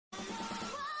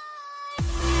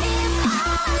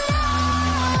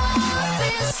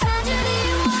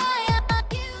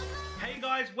Hey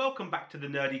guys, welcome back to the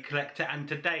Nerdy Collector, and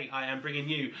today I am bringing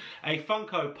you a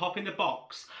Funko Pop in the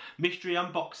Box mystery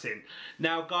unboxing.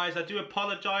 Now guys, I do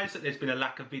apologise that there's been a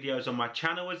lack of videos on my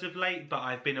channel as of late, but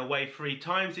I've been away 3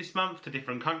 times this month to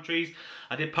different countries.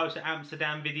 I did post an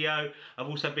Amsterdam video, I've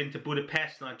also been to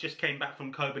Budapest, and I just came back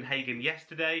from Copenhagen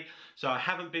yesterday, so I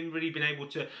haven't really been able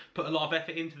to put a lot of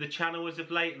effort into the channel as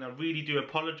of late, and I really do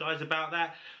apologise about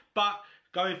that. But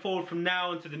going forward from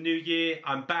now into the new year,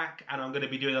 I'm back and I'm going to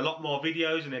be doing a lot more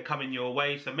videos and they're coming your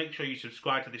way, so make sure you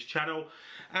subscribe to this channel.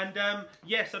 And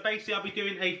yeah, so basically I'll be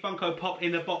doing a Funko Pop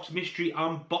in the Box mystery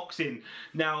unboxing.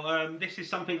 Now this is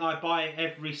something I buy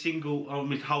every single, let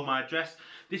me hold my address.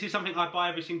 This is something I buy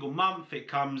every single month.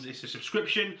 It's a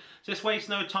subscription. So let's waste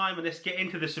no time and let's get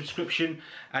into the subscription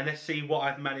and let's see what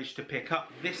I've managed to pick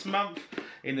up this month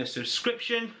in the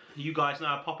subscription. You guys know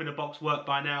how Pop in the Box work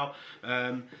by now.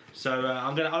 I'm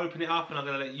going to open it up and I'm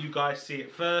going to let you guys see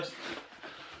it first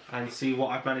and see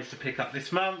what I've managed to pick up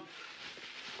this month.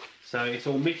 So it's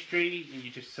all mystery, and you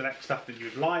just select stuff that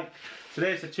you'd like. So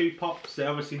there's the 2 pops. They're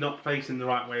obviously not facing the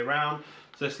right way around.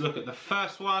 So let's look at the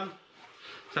first one.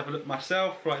 Let's have a look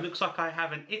myself. Right, looks like I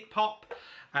have an It Pop,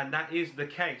 and that is the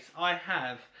case. I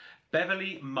have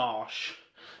Beverly Marsh.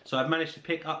 So I've managed to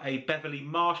pick up a Beverly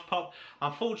Marsh Pop.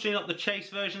 Unfortunately not the Chase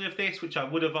version of this, which I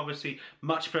would have obviously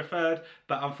much preferred,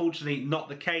 but unfortunately not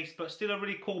the case, but still a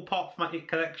really cool pop for my It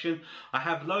collection. I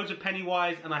have loads of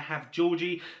Pennywise and I have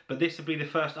Georgie, but this would be the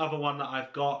first other one that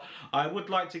I've got. I would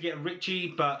like to get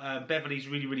Richie, but Beverly's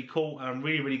really cool, and I'm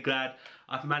really glad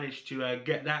I've managed to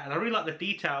get that, and I really like the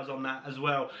details on that as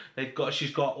well.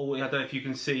 She's got all, I don't know if you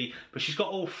can see, but she's got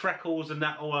all freckles and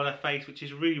that all on her face, which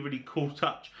is a really cool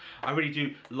touch. I really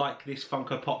do like this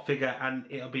Funko Pop figure, and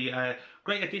it'll be a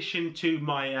great addition to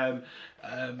my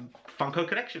Funko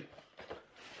collection.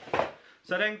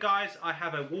 So then guys, I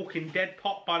have a Walking Dead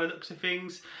Pop by the looks of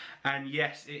things, and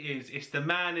yes it is, it's the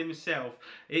man himself.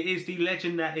 It is the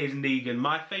legend that is Negan,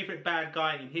 my favourite bad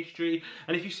guy in history,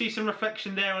 and if you see some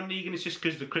reflection there on Negan, it's just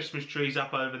because the Christmas tree's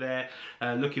up over there,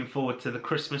 looking forward to the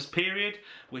Christmas period,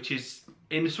 which is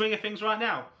in the swing of things right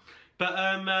now. But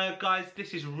guys,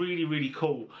 this is really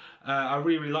cool. I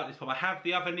really like this pop. I have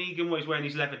the other Negan where he's wearing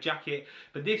his leather jacket,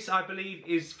 but this I believe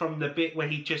is from the bit where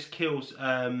he just kills,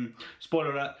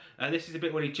 spoiler alert, this is the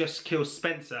bit where he just kills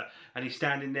Spencer, and he's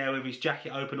standing there with his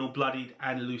jacket open all bloodied,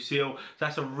 and Lucille. So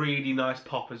that's a really nice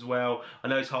pop as well. I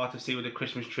know it's hard to see with the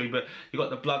Christmas tree, but you've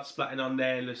got the blood splatting on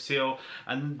there, Lucille,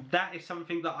 and that is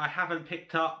something that I haven't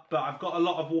picked up, but I've got a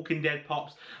lot of Walking Dead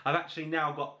pops. I've actually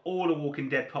now got all the Walking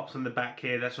Dead pops on the back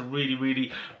here. That's a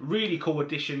really cool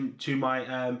addition to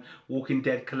my Walking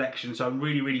Dead collection, so I'm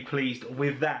really pleased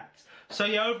with that. So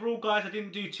yeah, overall guys, I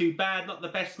didn't do too bad, not the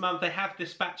best month. They have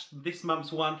dispatched this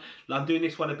month's one. I'm doing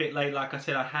this one a bit late, like I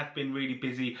said, I have been really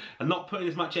busy and not putting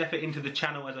as much effort into the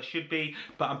channel as I should be,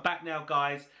 but I'm back now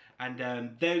guys.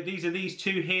 And these are these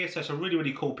 2 here, so some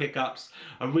really cool pickups.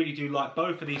 I really do like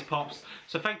both of these pops.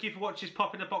 So thank you for watching this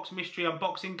Pop in the Box mystery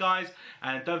unboxing, guys.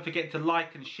 And don't forget to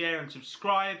like and share and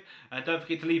subscribe. And don't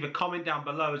forget to leave a comment down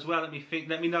below as well.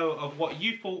 Let me know of what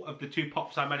you thought of the 2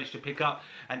 pops I managed to pick up,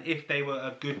 and if they were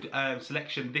a good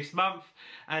selection this month.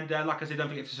 And like I said, don't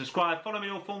forget to subscribe. Follow me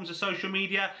on all forms of social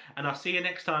media, and I'll see you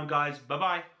next time, guys. Bye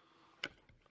bye.